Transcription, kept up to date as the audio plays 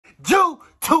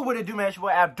What it do, man? It's your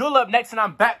boy Abdullah up next, and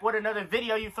I'm back with another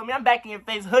video. You feel me? I'm back in your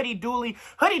face. Hoodie Dooley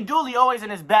always in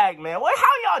his bag, man.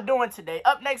 How y'all doing today?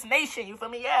 Up Next Nation, you feel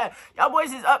me? Yeah, y'all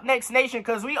boys is Up Next Nation,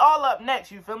 because we all up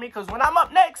next, you feel me? Because when I'm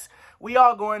up next, we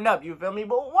all going up, you feel me?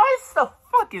 But what the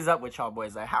fuck is up with y'all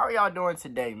boys? Like, how are y'all doing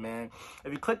today, man?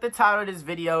 If you click the title of this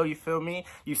video, you feel me?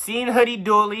 You seen Hoodie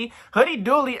Dooley, I ain't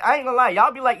gonna lie.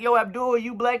 Y'all be like, yo, Abdul,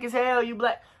 you black as hell, you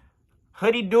black.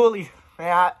 Hoodie Dooley,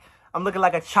 man, I'm looking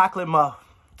like a chocolate muff.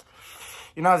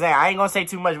 You know what I'm saying? I ain't gonna say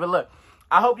too much, but look,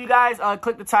 I hope you guys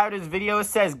click the title of this video. It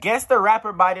says, guess the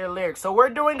rapper by their lyrics. So we're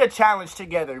doing a challenge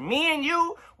together. Me and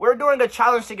you, we're doing a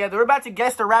challenge together. We're about to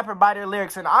guess the rapper by their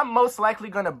lyrics, and I'm most likely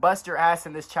gonna bust your ass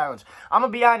in this challenge. I'm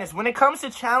gonna be honest, when it comes to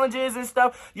challenges and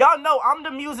stuff, y'all know I'm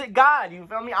the music god, you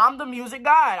feel me? I'm the music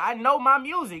god. I know my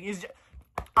music.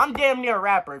 I'm damn near a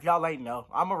rapper, if y'all ain't know.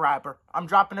 I'm a rapper. I'm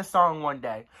dropping a song one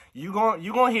day. You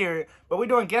gonna hear it, but we're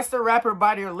doing guess the rapper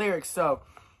by their lyrics, so...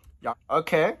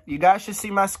 Okay, you guys should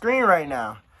see my screen right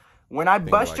now. When I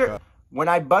bust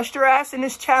your ass in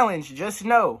this challenge, just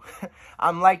know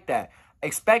I'm like that.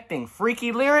 Expecting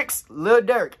freaky lyrics, Lil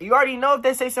Durk. You already know if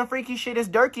they say some freaky shit, it's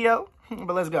Durkio.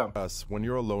 But let's go. When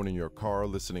you're alone in your car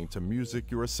listening to music,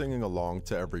 you are singing along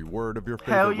to every word of your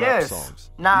favorite rap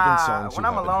songs. Nah, even songs when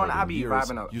I'm alone, I be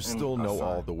vibing up. You still know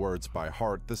all the words by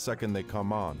heart the second they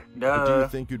come on. Duh. But do you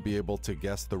think you'd be able to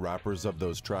guess the rappers of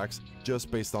those tracks just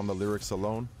based on the lyrics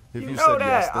alone? If you said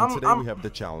yes, then today we have the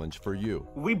challenge for you.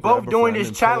 We both doing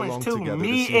this challenge too.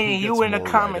 Me and you in the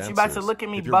comments. You about to look at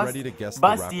me bust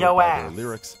your ass.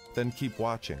 Lyrics, then keep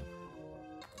watching.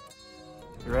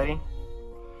 You ready?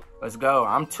 Let's go.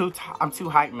 I'm too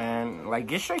hyped, man. Like,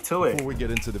 get straight to it. Before we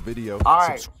get into the video, all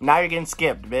right, now you're getting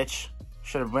skipped, bitch.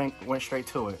 Should have went straight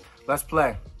to it. Let's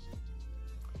play.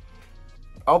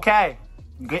 Okay,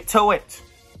 get to it.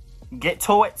 Get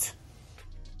to it.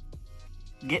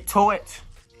 Get to it.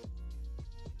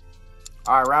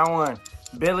 All right, round one.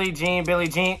 Billie Jean.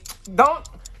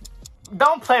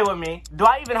 Don't play with me. Do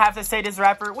I even have to say this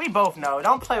rapper? We both know.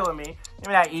 Don't play with me. Give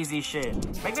me that easy shit.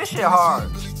 Make this shit hard.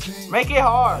 Make it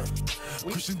hard.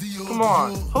 Come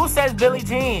on. Who says Billie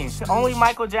Jean? Only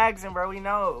Michael Jackson, bro. We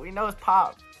know. We know it's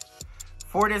pop.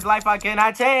 For this life I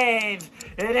cannot change.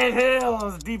 In the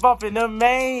hills, deep up in the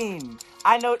main.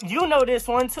 I know you know this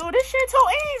one too. This shit too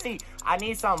easy. I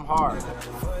need something hard.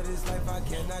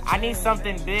 I need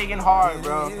something big and hard,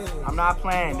 bro. I'm not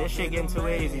playing. This shit getting too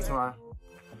easy, Twan.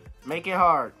 Make it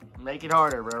hard. Make it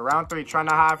harder, bro. Round 3, trying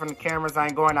to hide from the cameras. I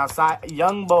ain't going outside.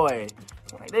 Young boy.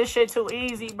 Like, this shit too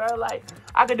easy, bro. Like,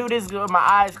 I could do this with my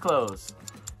eyes closed.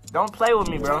 Don't play with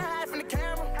me, bro. I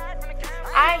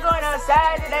ain't going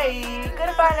outside today.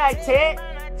 Couldn't find that tit.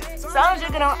 Songs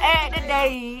you're gonna add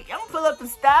today. I'm gonna pull up the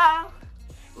style.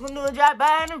 We're gonna do a drive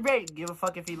by and a rate. Give a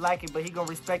fuck if he like it, but he gonna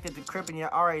respect it. The crippin' your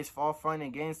RAs fall fun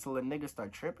and games till the niggas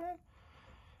start tripping.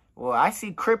 Well, I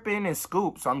see crippin' and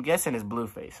scoop, so I'm guessing it's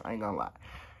Blueface. I ain't gonna lie.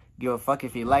 Give a fuck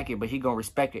if he like it, but he gonna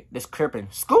respect it. This crippin'.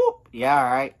 Scoop? Yeah,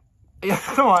 alright.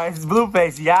 Come on, it's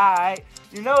Blueface. Yeah, alright.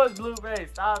 You know it's Blueface.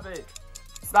 Stop it.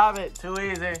 Stop it. Too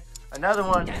easy. Another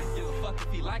one.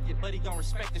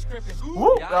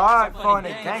 Whoop. Alright, throwing the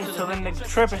gang till the nigga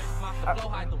tripping.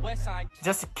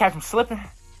 Just to catch him slipping.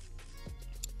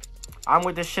 I'm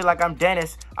with this shit like I'm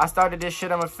Dennis. I started this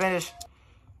shit, I'ma finish.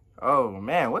 Oh,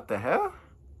 man, what the hell?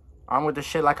 I'm with this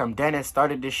shit like I'm Dennis.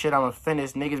 Started this shit, I'ma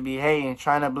finish. Niggas be hating,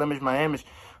 trying to blemish my image.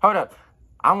 Hold up.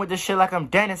 I'm with this shit like I'm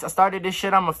Dennis. I started this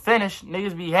shit, I'ma finish.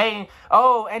 Niggas be hating.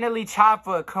 Oh, Annalie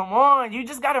Chopper, come on. You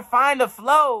just gotta find the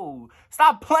flow.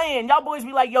 Stop playing. Y'all boys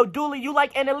be like, yo, Dooley, you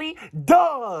like Annalie?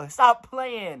 Duh. Stop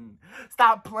playing.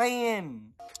 Stop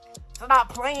playing.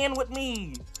 Stop playing with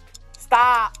me.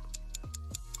 Stop.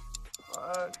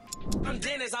 I'm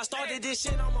Dennis, I started this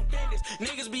shit on my business.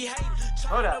 Niggas be hating.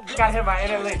 Hold up, you gotta hit my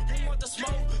Annalie.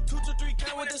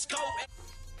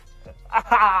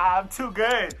 I'm too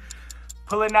good.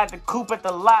 Pulling out the coupe at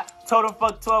the lot. Total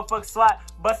fuck 12 fuck slot.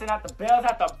 Busting out the bells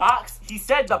at the box. He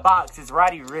said the box is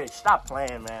Roddy Rich. Stop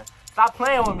playing, man. Stop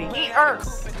playing with me. Eat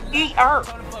earth. Eat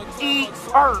earth. Eat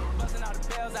earth.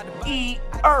 Eat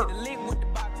earth.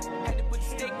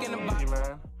 Easy,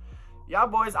 man. Y'all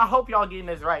boys, I hope y'all getting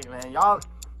this right, man. Y'all,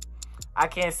 I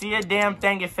can't see a damn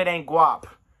thing if it ain't guap.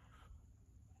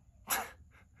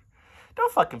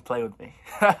 Don't fucking play with me.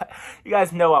 You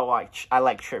guys know I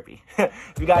like Trippy.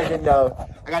 If you guys didn't know,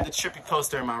 I got the Trippy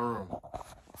poster in my room.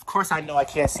 Of course I know I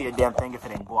can't see a damn thing if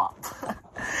it ain't guap.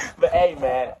 But hey,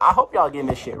 man, I hope y'all getting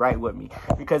this shit right with me,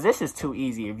 because this is too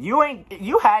easy. If you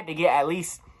had to get at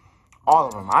least all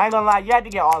of them. I ain't gonna lie, you had to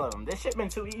get all of them. This shit been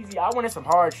too easy. I wanted some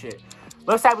hard shit.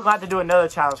 Looks like we're gonna have to do another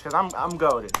challenge, because I'm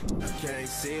goated.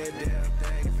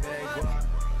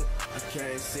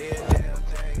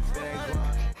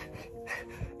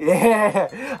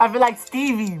 Yeah, I feel like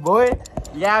Stevie, boy.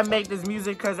 Yeah, I make this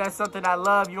music because that's something I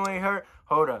love. You ain't heard?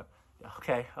 Hold up.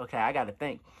 Okay, I gotta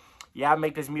think. Yeah, I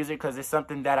make this music because it's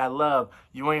something that I love.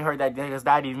 You ain't heard that niggas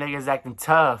die, these niggas acting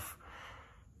tough.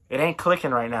 It ain't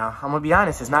clicking right now. I'm gonna be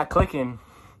honest, it's not clicking.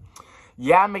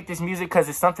 Yeah, I make this music because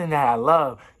it's something that I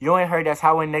love. You ain't heard that's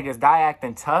how when niggas die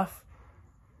acting tough?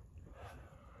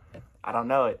 I don't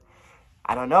know it.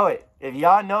 I don't know it. If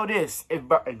y'all know this,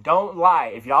 don't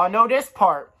lie. If y'all know this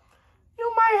part,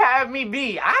 you might have me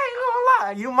beat. I ain't gonna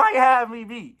lie. You might have me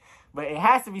beat. But it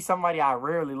has to be somebody I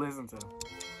rarely listen to.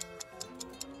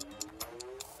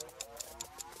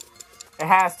 It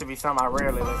has to be something I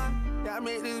rarely listen to. I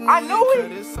knew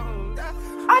it.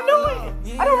 I knew it.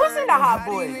 I don't listen to Hot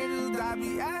Boy.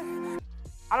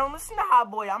 I don't listen to Hot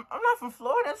Boy. I'm not from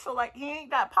Florida, so like he ain't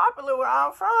that popular where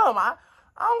I'm from. I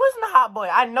don't listen to Hot Boy.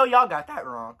 I know y'all got that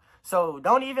wrong. So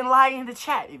don't even lie in the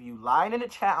chat. If you lying in the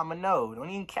chat, I'ma know. Don't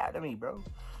even cap to me, bro.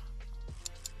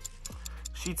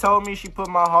 She told me she put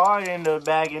my heart in the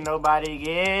bag and nobody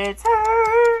gets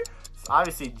hurt. So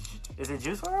obviously, is it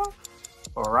Juice WRLD?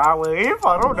 Or Ride With If?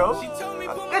 I don't know. She told me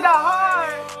put the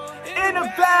heart in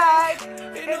the bag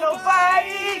and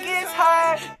nobody gets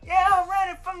hurt. Yeah, I'm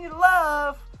running from your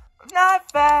love. I'm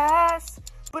not fast,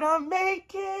 but I'm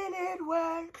making it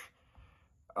work.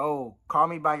 Oh, Call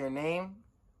Me By Your Name?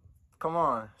 Come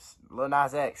on, Lil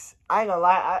Nas X. I ain't gonna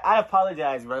lie, I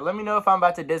apologize, bro. Let me know if I'm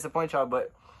about to disappoint y'all,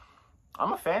 but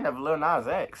I'm a fan of Lil Nas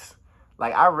X.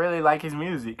 Like, I really like his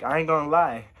music. I ain't gonna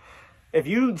lie. If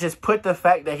you just put the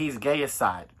fact that he's gay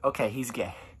aside, okay, he's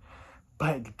gay.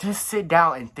 But just sit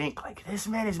down and think, like, this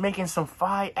man is making some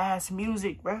fire-ass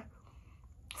music, bro.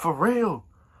 For real.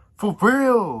 For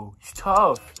real. He's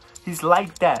tough. He's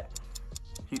like that.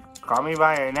 Call me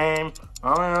by your name.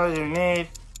 I don't know what you need.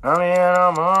 I'll be in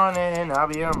the morning. I'll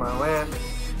be on my way.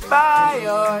 By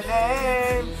your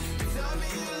name.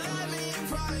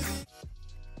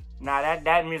 Nah,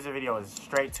 that music video is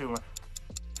straight to...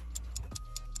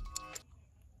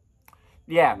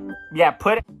 Yeah,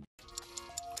 put it...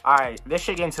 Alright, this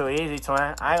shit getting too easy,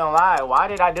 twin. I ain't gonna lie. Why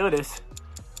did I do this?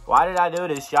 Why did I do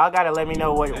this? Y'all gotta let me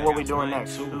know what we doing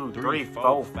next. 2, 3,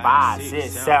 4, 5,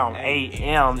 6, 7, 8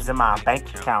 M's in my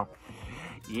bank account.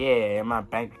 Yeah, in my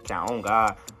bank account. Oh,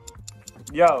 God.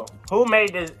 Yo, who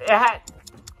made this? It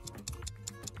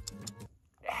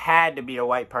had to be a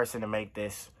white person to make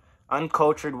this.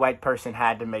 Uncultured white person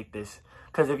had to make this.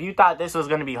 Because if you thought this was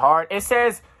going to be hard, it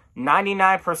says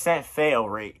 99% fail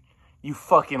rate. You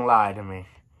fucking lied to me.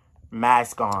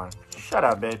 Mask On. Shut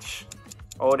up, bitch.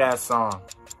 Old ass song.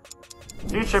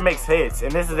 Future makes hits,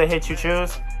 and this is the hit you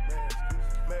choose?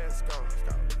 Mask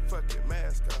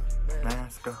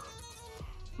off.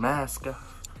 Mask off.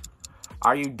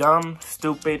 Are you dumb,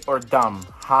 stupid, or dumb?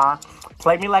 Huh?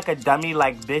 Play me like a dummy,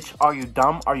 like, bitch, are you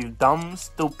dumb? Are you dumb,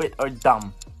 stupid, or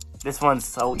dumb? This one's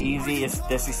so easy. It's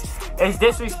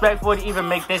disrespectful to even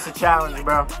make this a challenge,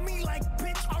 bro.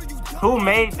 Who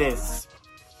made this?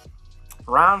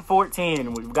 Round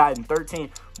 14. We've gotten 13.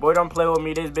 Boy, don't play with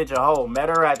me. This bitch a hoe. Met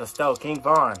her at the stove. King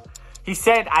Von. He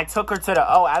said I took her to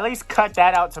the O. At least cut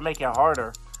that out to make it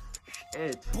harder.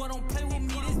 Shit.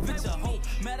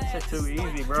 Shit too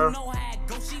easy, bro.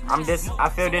 I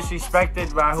feel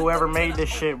disrespected by whoever made this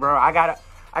shit, bro. I gotta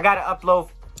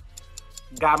upload.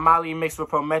 Got Molly mixed with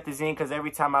promethazine because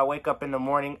every time I wake up in the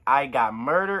morning, I got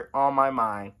murder on my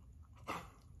mind.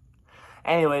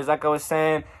 Anyways, like I was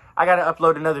saying, I gotta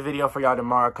upload another video for y'all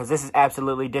tomorrow because this is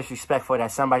absolutely disrespectful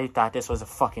that somebody thought this was a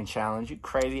fucking challenge. You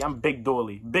crazy? I'm Big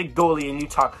Dooley. Big Dooley and you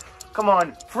talk. Come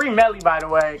on. Free Melly, by the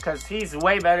way, because he's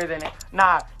way better than it.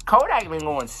 Nah, Kodak been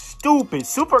going stupid.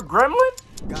 Super Gremlin?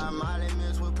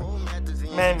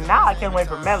 Man, now I can't wait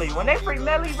for Melly. When they free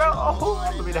Melly, bro, oh,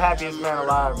 I'm gonna be the happiest man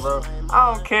alive, bro.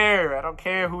 I don't care. I don't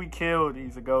care who he killed.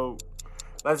 He's a GOAT.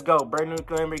 Let's go. Brand new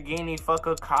Lamborghini, fuck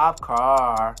a cop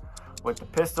car. With the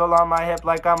pistol on my hip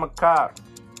like I'm a cop.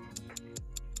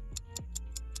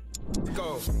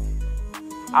 Go.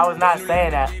 I was not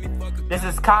saying that. This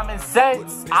is common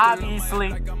sense, obviously.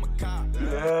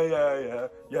 Yeah.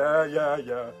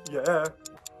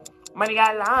 Money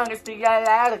got longer, speak got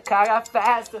louder, car got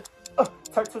faster.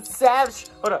 Turn to a savage.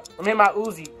 Hold up, I'm hitting my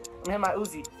Uzi.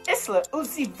 It's Lil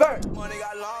Uzi Vert. Money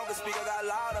got longer, speaker got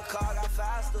louder, car got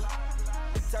faster.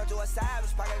 Turn to a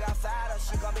savage, pocket got fatter,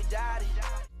 she call me daddy.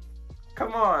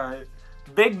 Come on.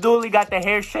 Big Dooley got the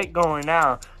hair shake going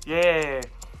now. Yeah.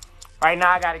 Right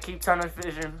now, I got to keep tunnel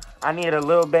vision. I need a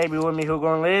little baby with me who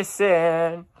gonna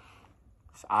listen.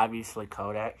 It's obviously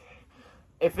Kodak.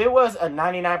 If it was a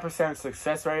 99%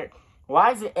 success rate,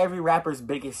 why is it every rapper's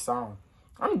biggest song?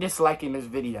 I'm disliking this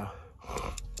video.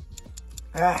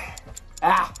 Yeah.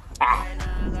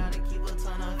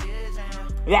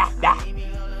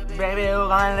 Baby, who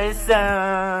gonna listen?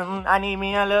 I need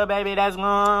me a little baby that's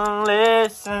gonna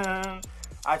listen.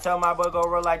 I tell my boy go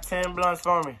roll like 10 blunts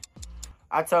for me.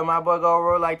 I tell my boy go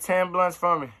roll like 10 blunts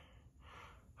for me.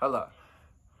 Hold up.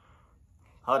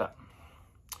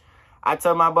 I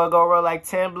tell my boy go roll like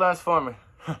 10 blunts for me.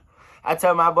 I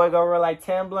tell my boy go roll like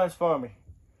 10 blunts for me.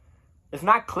 It's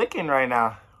not clicking right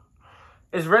now.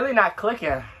 It's really not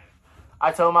clicking.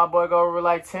 I told my boy go roll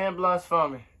like 10 blunts for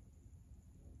me.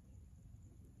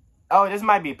 Oh, this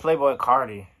might be Playboy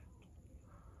Cardi.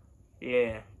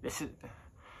 Yeah, this is...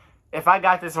 If I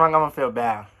got this wrong, I'm gonna feel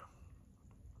bad.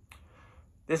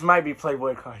 This might be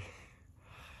Playboy Cardi.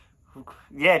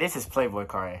 Yeah, this is Playboy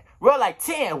Cardi. Roll like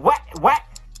 10. What?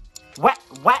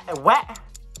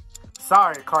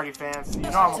 Sorry, Cardi fans. You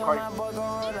know I'm a Cardi.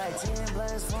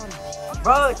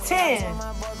 Roll 10.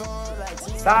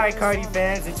 Sorry, Cardi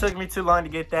fans. It took me too long to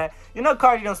get that. You know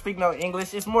Cardi don't speak no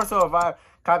English. It's more so if I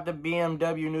cop the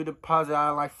BMW new deposit, I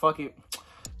like fuck it.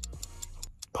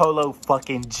 Polo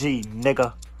fucking G,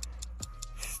 nigga.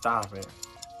 Stop it.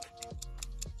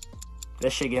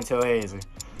 This shit getting too hazy.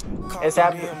 It's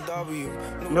happening.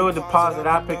 New deposit,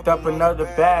 I picked up another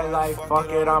bag. Like, fuck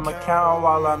it, I'ma count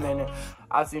while I'm in it.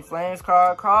 I see flames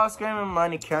car across, screaming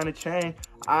money, counting chain.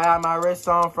 I got my wrist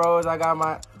on froze, I got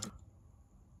my...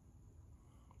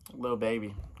 Little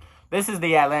baby. This is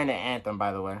the Atlanta anthem,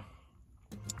 by the way.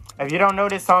 If you don't know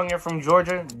this song, you're from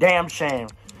Georgia, damn shame.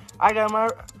 I got my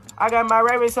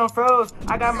right wrist on froze.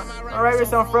 I got my right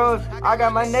wrist on froze. I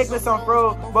got my necklace on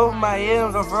froze. Both of my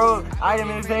earrings on froze. I done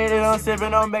been faded on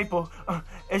sipping on maple.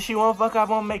 If she won't fuck, I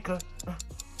won't make her.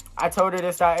 I told her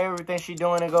to stop everything she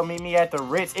doing and go meet me at the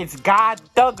Ritz. It's God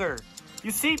Thugger.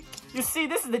 You see, this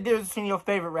is the difference between your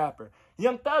favorite rapper.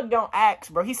 Young Thug don't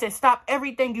ask, bro. He said stop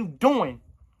everything you doing.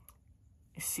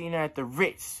 You seen her at the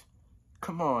Ritz.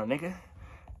 Come on, nigga.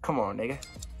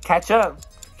 Catch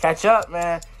up,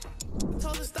 man.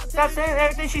 Stop saying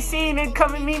everything she seen and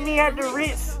come and meet me at the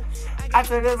Ritz. I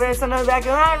took the rest on the back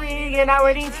of my ring and I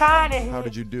wasn't trying to. How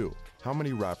did you do? How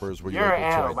many rappers were you You're able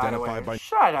an to L, identify by? by?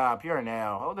 Shut up, you're an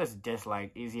L. Hold this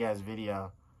dislike, easy ass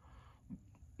video.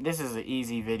 This is an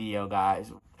easy video,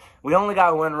 guys. We only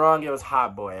got one wrong. It was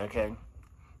Hot Boy, okay?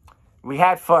 We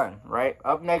had fun, right?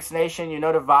 Up Next Nation, you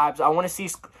know the vibes. I want to see...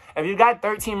 If you got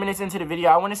 13 minutes into the video,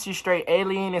 I want to see straight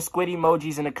alien and squid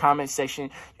emojis in the comment section.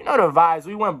 You know the vibes.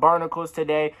 We went barnacles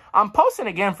today. I'm posting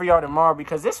again for y'all tomorrow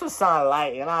because this was something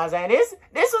light. You know what I'm saying? This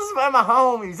was for my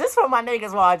homies. This for my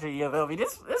niggas watching, you feel me?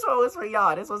 This one was for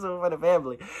y'all. This was for the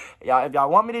family. Y'all, if y'all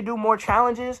want me to do more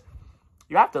challenges,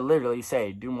 you have to literally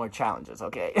say, do more challenges,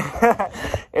 okay?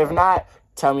 If not,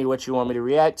 tell me what you want me to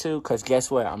react to because guess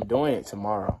what? I'm doing it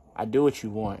tomorrow. I do what you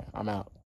want. I'm out.